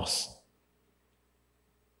 That's not us.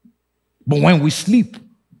 But when we sleep,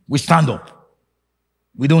 we stand up.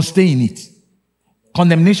 We don't stay in it.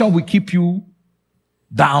 Condemnation will keep you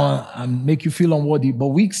down and make you feel unworthy. But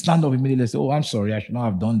we stand up immediately and say, oh, I'm sorry, I should not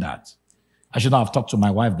have done that. I should not have talked to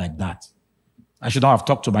my wife like that. I should not have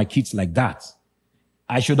talked to my kids like that.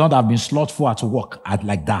 I should not have been slothful at work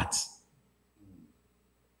like that.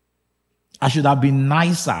 I should have been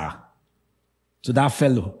nicer to that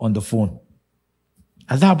fellow on the phone.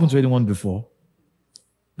 Has that happened to anyone before?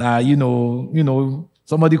 You know,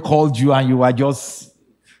 somebody called you and you were just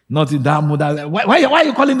not in that mood. Why are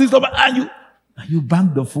you calling this number? And you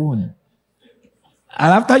banged the phone.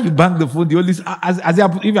 And after you bang the phone, the only, if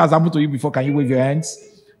it has happened to you before, can you wave your hands?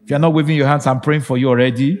 If you're not waving your hands, I'm praying for you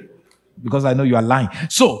already because I know you are lying.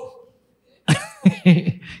 So,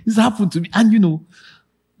 this happened to me. And you know,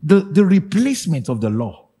 the replacement of the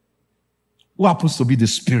law, who happens to be the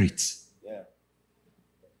Spirit. Yeah.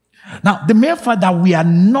 Now, the mere fact that we are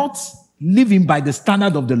not living by the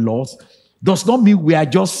standard of the laws does not mean we are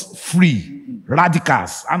just free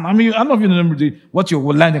radicals. I mean, I don't know if you remember what you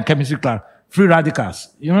will learn in chemistry class. Free radicals.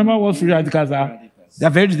 You remember what free radicals are? They are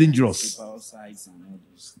very dangerous.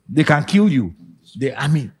 They can kill you. We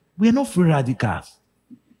are not free radicals.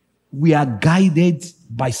 We are guided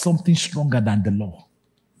by something stronger than the law.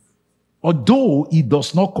 Although it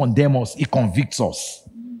does not condemn us, it convicts us.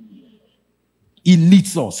 It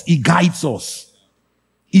leads us. It guides us.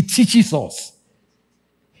 It teaches us.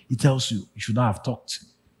 It tells you should not have talked.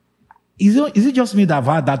 Is it just me that have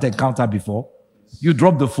had that encounter before? You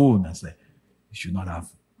drop the phone and say, you should not have.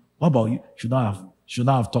 What about you? Should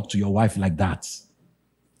not have talked to your wife like that.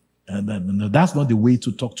 No, that's not the way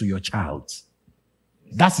to talk to your child.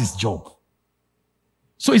 That's his job.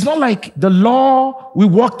 So it's not like the law, we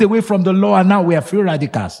walked away from the law and now we are free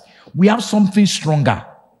radicals. We have something stronger.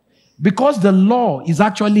 Because the law is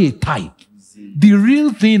actually a type. The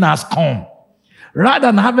real thing has come. Rather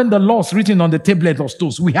than having the laws written on the tablet of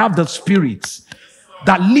stones, we have the Spirit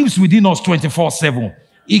that lives within us 24/7.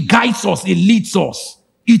 It guides us, it leads us,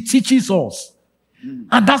 it teaches us.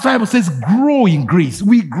 And that's why the Bible says, grow in grace.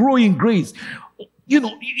 We grow in grace. You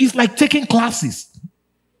know, it's like taking classes.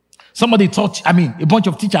 Somebody taught, a bunch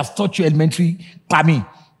of teachers taught you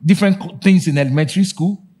different things in elementary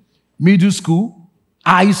school, middle school,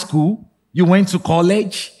 high school. You went to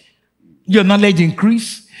college. Your knowledge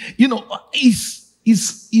increased.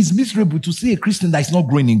 It's miserable to see a Christian that is not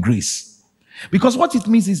growing in grace. Because what it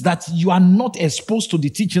means is that you are not exposed to the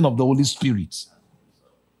teaching of the Holy Spirit.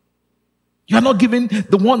 You are not given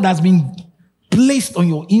the one that's been placed on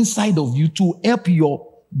your inside of you to help your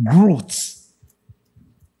growth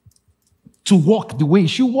to walk the way it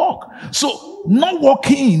should walk. So, not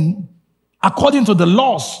walking according to the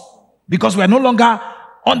laws, because we are no longer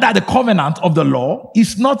under the covenant of the law,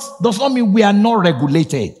 does not mean we are not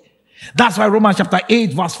regulated. That's why Romans chapter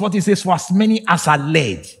 8, verse 40 says, for as many as are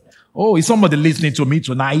led. Oh, is somebody listening to me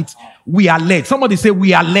tonight? We are led. Somebody say,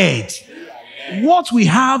 we are led. What we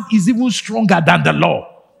have is even stronger than the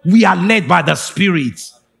law. We are led by the Spirit.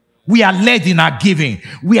 We are led in our giving.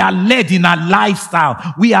 We are led in our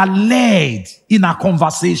lifestyle. We are led in our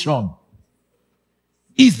conversation.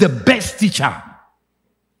 He's the best teacher.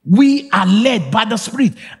 We are led by the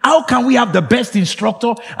Spirit. How can we have the best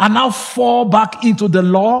instructor and now fall back into the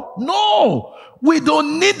law? No, we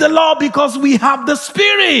don't need the law because we have the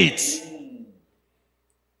Spirit.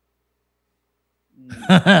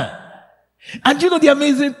 And the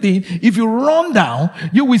amazing thing, if you run down,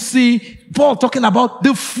 you will see Paul talking about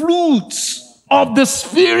the fruits of the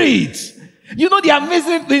Spirit. The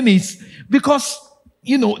amazing thing is, because,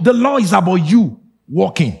 the law is about you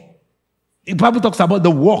walking. The Bible talks about the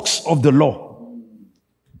works of the law.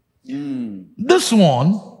 This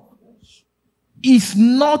one is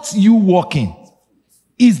not you walking.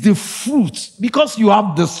 It's the fruit. Because you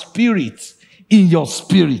have the Spirit in your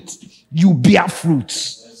spirit, you bear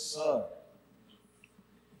fruits.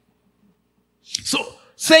 So,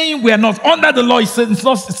 saying we are not under the law,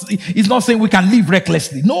 it's not saying we can live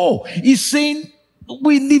recklessly. No, it's saying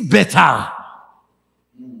we live better.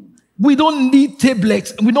 We don't need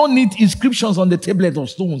tablets. We don't need inscriptions on the tablet of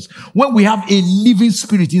stones when we have a living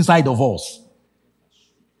Spirit inside of us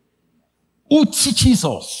who teaches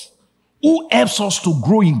us, who helps us to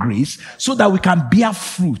grow in grace so that we can bear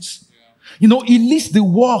fruit. He lists the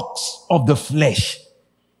works of the flesh.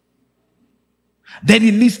 Then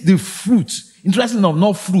he lists the fruit. Interesting enough,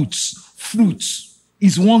 not fruits. Fruits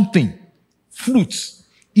is one thing. Fruits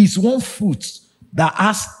is one fruit that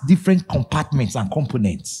has different compartments and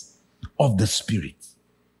components of the Spirit.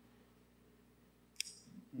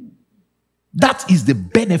 That is the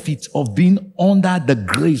benefit of being under the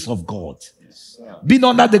grace of God. Being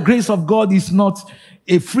under the grace of God is not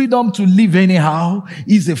a freedom to live anyhow.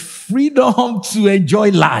 It's a freedom to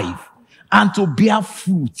enjoy life and to bear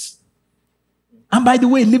fruit. And by the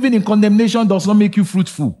way, living in condemnation does not make you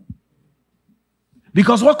fruitful.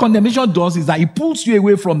 Because what condemnation does is that it pulls you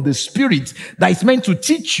away from the Spirit that is meant to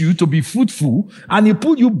teach you to be fruitful, and it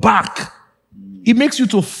pulls you back. It makes you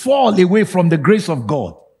to fall away from the grace of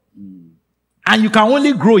God. And you can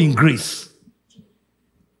only grow in grace.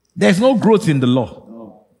 There's no growth in the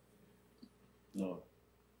law. No.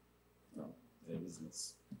 There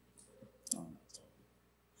isn't.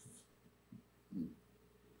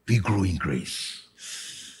 We grow in grace.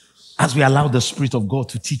 As we allow the Spirit of God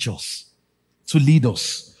to teach us, to lead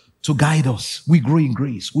us, to guide us, we grow in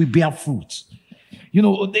grace. We bear fruit.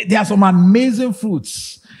 There are some amazing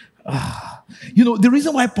fruits. The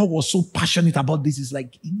reason why Paul was so passionate about this is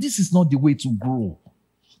this is not the way to grow.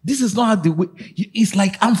 This is not the way. It's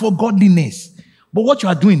like, I'm for godliness. But what you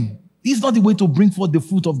are doing is not the way to bring forth the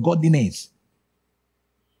fruit of godliness.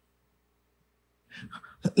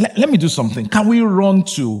 Let me do something. Can we run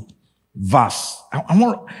to verse? I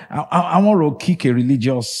want to kick a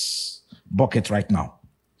religious bucket right now.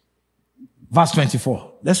 Verse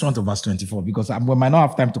 24. Let's run to verse 24 because we might not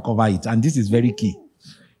have time to cover it. And this is very key.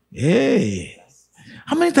 Hey,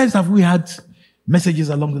 how many times have we had messages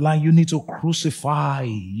along the line? You need to crucify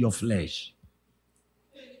your flesh.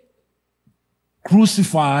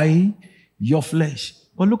 Crucify your flesh.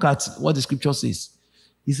 But look at what the scripture says.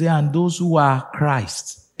 He said, and those who are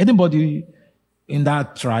Christ. Anybody in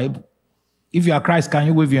that tribe? If you are Christ, can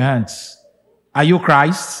you wave your hands? Are you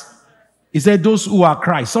Christ? He said, those who are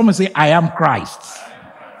Christ. Someone say, I am Christ.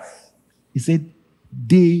 He said,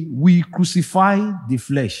 they will crucify the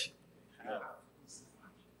flesh.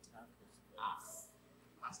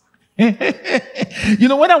 When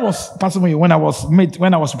I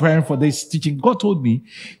was preparing for this teaching, God told me,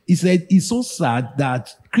 he said, it's so sad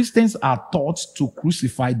that Christians are taught to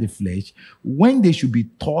crucify the flesh when they should be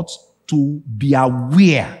taught to be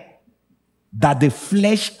aware that the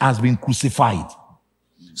flesh has been crucified.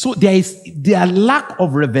 So their lack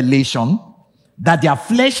of revelation, that their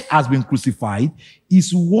flesh has been crucified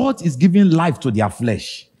is what is giving life to their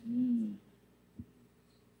flesh.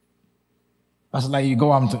 That's like you go,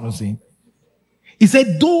 what I'm saying. He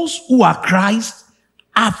said, those who are Christ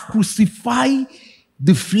have crucified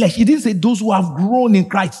the flesh. He didn't say those who have grown in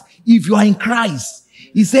Christ. If you are in Christ,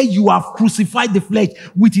 he said you have crucified the flesh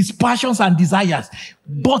with its passions and desires.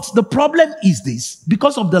 But the problem is this,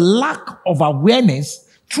 because of the lack of awareness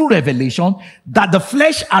through revelation that the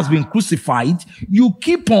flesh has been crucified, you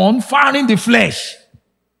keep on firing the flesh.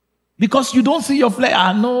 Because you don't see your flesh.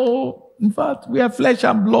 I know, in fact, we have flesh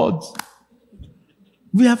and blood.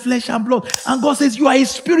 We have flesh and blood. And God says, you are a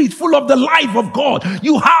spirit full of the life of God.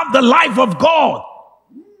 You have the life of God.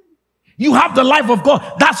 You have the life of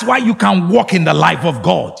God. That's why you can walk in the life of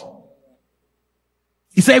God.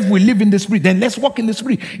 He said, if we live in the spirit, then let's walk in the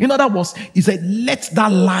spirit. In other words, he said, let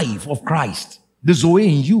that life of Christ, the Zoe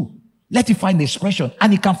in you, let it find expression.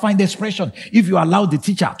 And it can find expression if you allow the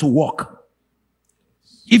teacher to walk.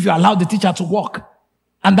 If you allow the teacher to walk.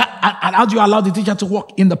 And how do you allow the teacher to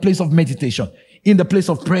walk? In the place of meditation, in the place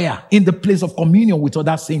of prayer, in the place of communion with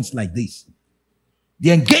other saints like this.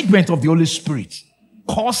 The engagement of the Holy Spirit,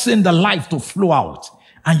 causing the life to flow out,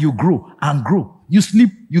 and you grow and grow. You sleep,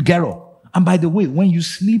 you get up. And by the way, when you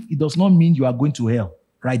sleep, it does not mean you are going to hell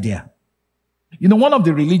right there. You know, one of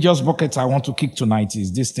the religious buckets I want to kick tonight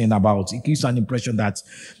is this thing about, it gives an impression that,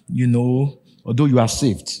 you know, although you are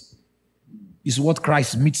saved, it's what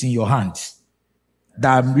Christ meets in your hands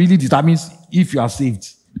that really determines if you are saved.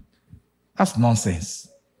 That's nonsense.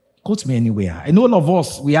 Quote me anywhere. I know all of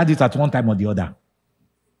us, we had it at one time or the other.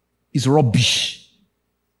 It's rubbish.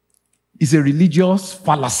 It's a religious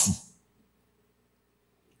fallacy.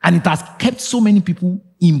 And it has kept so many people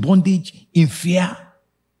in bondage, in fear.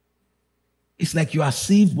 It's like you are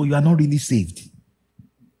saved, but you are not really saved.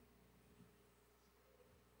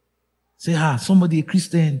 Say, somebody, a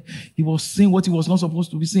Christian, he was saying what he was not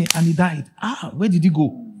supposed to be saying, and he died. Where did he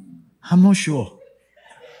go? I'm not sure.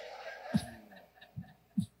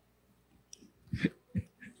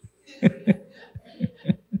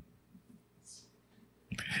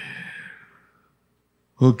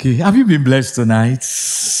 Okay, have you been blessed tonight?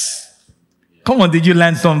 Come on, did you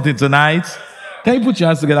learn something tonight? Can you put your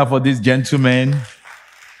hands together for this gentleman?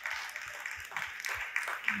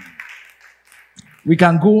 We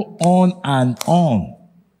can go on and on.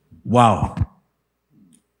 Wow.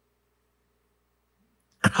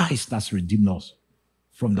 Christ has redeemed us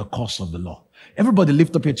from the curse of the law. Everybody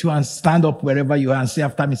lift up your two hands, stand up wherever you are and say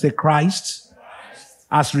after me, say, Christ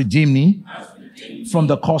has redeemed me from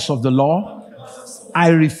the curse of the law. I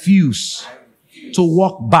refuse to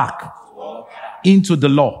walk back into the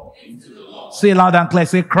law. Say loud and clear,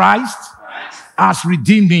 say, Christ has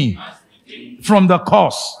redeemed me from the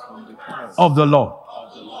curse of the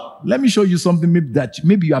law. Let me show you something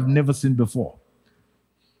maybe you have never seen before.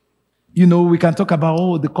 You know, we can talk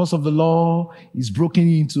about, the curse of the law is broken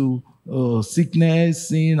into sickness,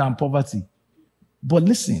 sin, and poverty. But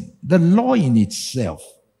listen, the law in itself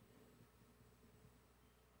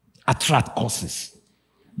attracts curses.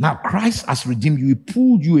 Now, Christ has redeemed you. He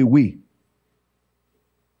pulled you away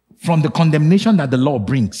from the condemnation that the law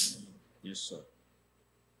brings. Yes, sir.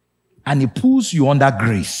 And he pulls you under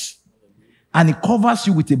grace. And he covers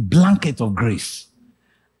you with a blanket of grace.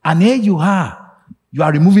 And here you are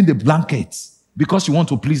removing the blanket because you want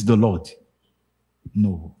to please the Lord.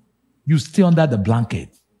 No. You stay under the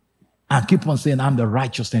blanket and keep on saying, I'm the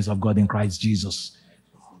righteousness of God in Christ Jesus.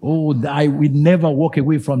 Oh, I will never walk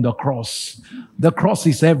away from the cross. The cross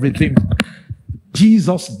is everything.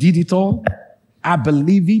 Jesus did it all. I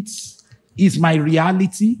believe it. It's my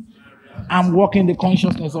reality. I'm walking the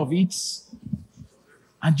consciousness of it.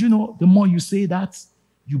 And you know, the more you say that,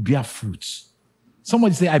 you bear fruit.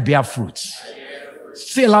 Somebody say, I bear fruit.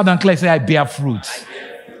 Say loud and clear, say, I bear fruit.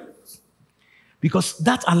 Because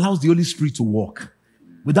that allows the Holy Spirit to walk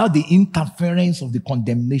without the interference of the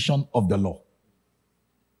condemnation of the law.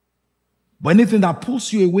 But anything that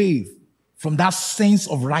pulls you away from that sense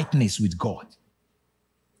of rightness with God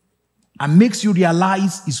and makes you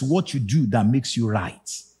realize it's what you do that makes you right,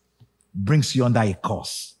 brings you under a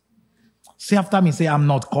curse. Say after me, say, I'm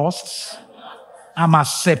not cursed. I'm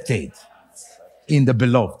accepted in the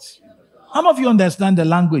beloved. How many of you understand the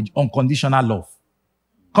language unconditional love?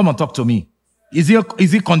 Come on, talk to me. Is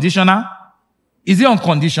it conditional? Is it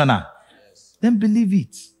unconditional? Yes. Then believe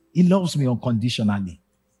it. He loves me unconditionally.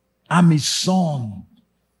 I'm his son,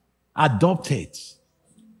 adopted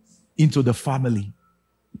into the family.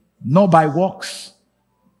 Not by works,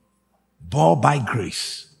 but by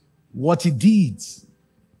grace. What he did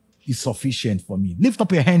is sufficient for me. Lift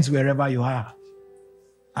up your hands wherever you are.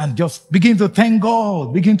 And just begin to thank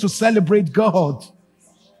God. Begin to celebrate God.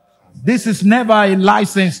 This is never a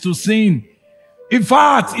license to sin. In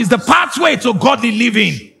fact, it's the pathway to godly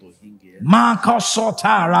living.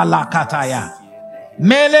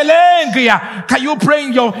 Can you pray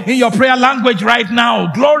in your prayer language right now?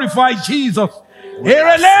 Glorify Jesus. I'm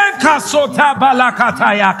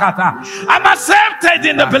accepted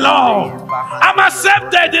in the beloved. I'm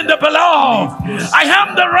accepted in the beloved. I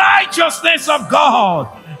am the righteousness of God.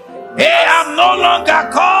 Hey, I'm no longer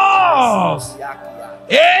cursed.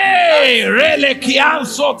 Hey, Relekian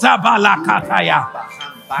Sota Balakataya.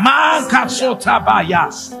 Manka Sota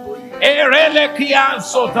Baya. Hey, Relekian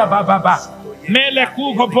Sota Bababa.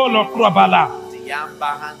 Melekugo Bolo Krabala.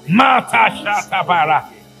 Mata Shatabara.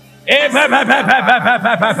 Hey,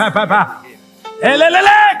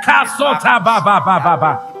 Elele Kasota Baba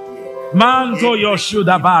Baba. Manto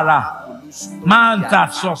Yoshudabara. Manta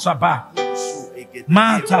Sosaba.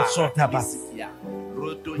 Manta Sotaba.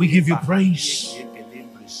 We give you praise.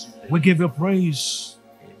 We give you praise.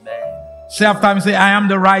 Say after me, say, I am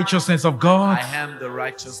the righteousness of God. I am the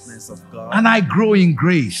righteousness of God. And I grow in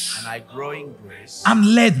grace. And I grow in grace. I'm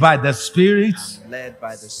led by the Spirit. I'm led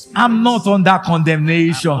by the Spirit. I'm not under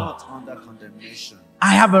condemnation. I'm not under condemnation.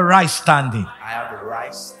 I have a right standing. I have a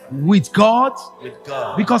right standing with God. With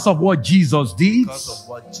God. Because of what Jesus did. Because of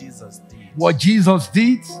what Jesus did. What Jesus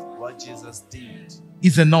did. What Jesus did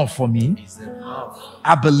is enough for me. Is enough.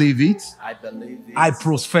 I believe it. I believe it. I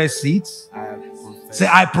profess it. I say,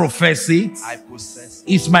 I profess it. I possess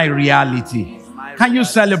it. It's my reality. Can you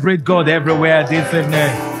celebrate God everywhere this evening?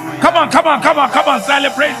 Come on,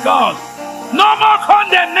 celebrate God. No more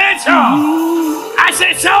condemnation. I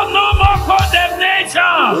say, shout, no more condemnation.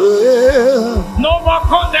 No more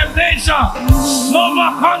condemnation. No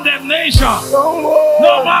more condemnation.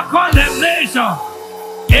 No more condemnation.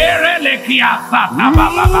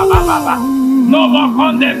 No more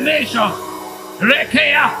condemnation.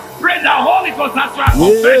 Pray the Holy Ghost as you are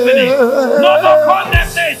confessing it. No more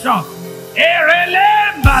condemnation.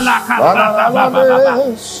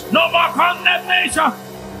 No more condemnation.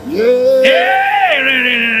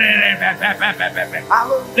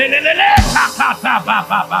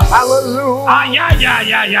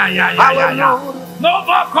 No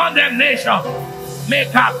more condemnation.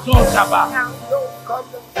 Make up so.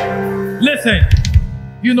 Listen,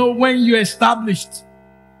 you know, when you established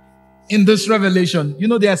in this revelation, you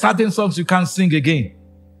know, there are certain songs you can't sing again.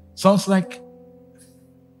 Songs like,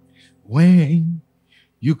 when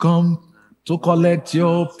you come to collect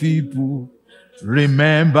your people,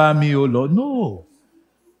 remember me, O Lord. No.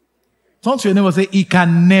 Turn to your neighbor, say, he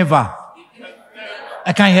can never.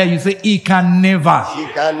 I can't hear you say, he can never. He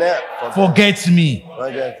can never forget me.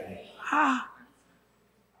 Forget me.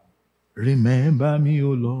 Remember me, O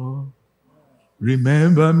Lord.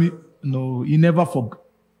 Remember me. No, he never forgot.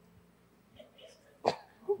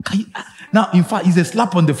 Now, in fact, it's a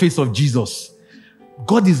slap on the face of Jesus.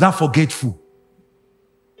 God is not forgetful.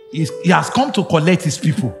 He has come to collect his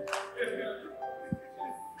people.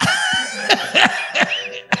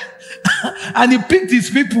 And he picked his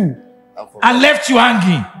people and left you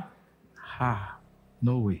hanging.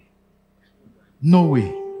 No way. No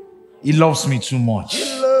way. He loves me too much.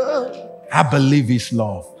 I believe his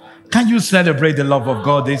love. Can you celebrate the love of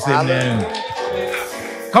God this evening?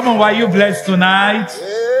 Come on, why are you blessed tonight?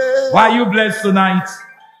 Why are you blessed tonight?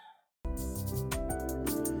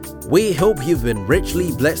 We hope you've been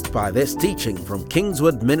richly blessed by this teaching from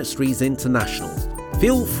Kingswood Ministries International.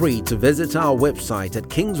 Feel free to visit our website at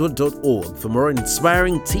kingswood.org for more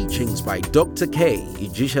inspiring teachings by Dr. K.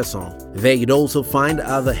 Ijishason. There you'd also find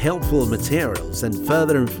other helpful materials and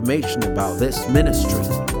further information about this ministry.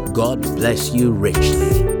 God bless you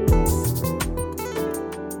richly.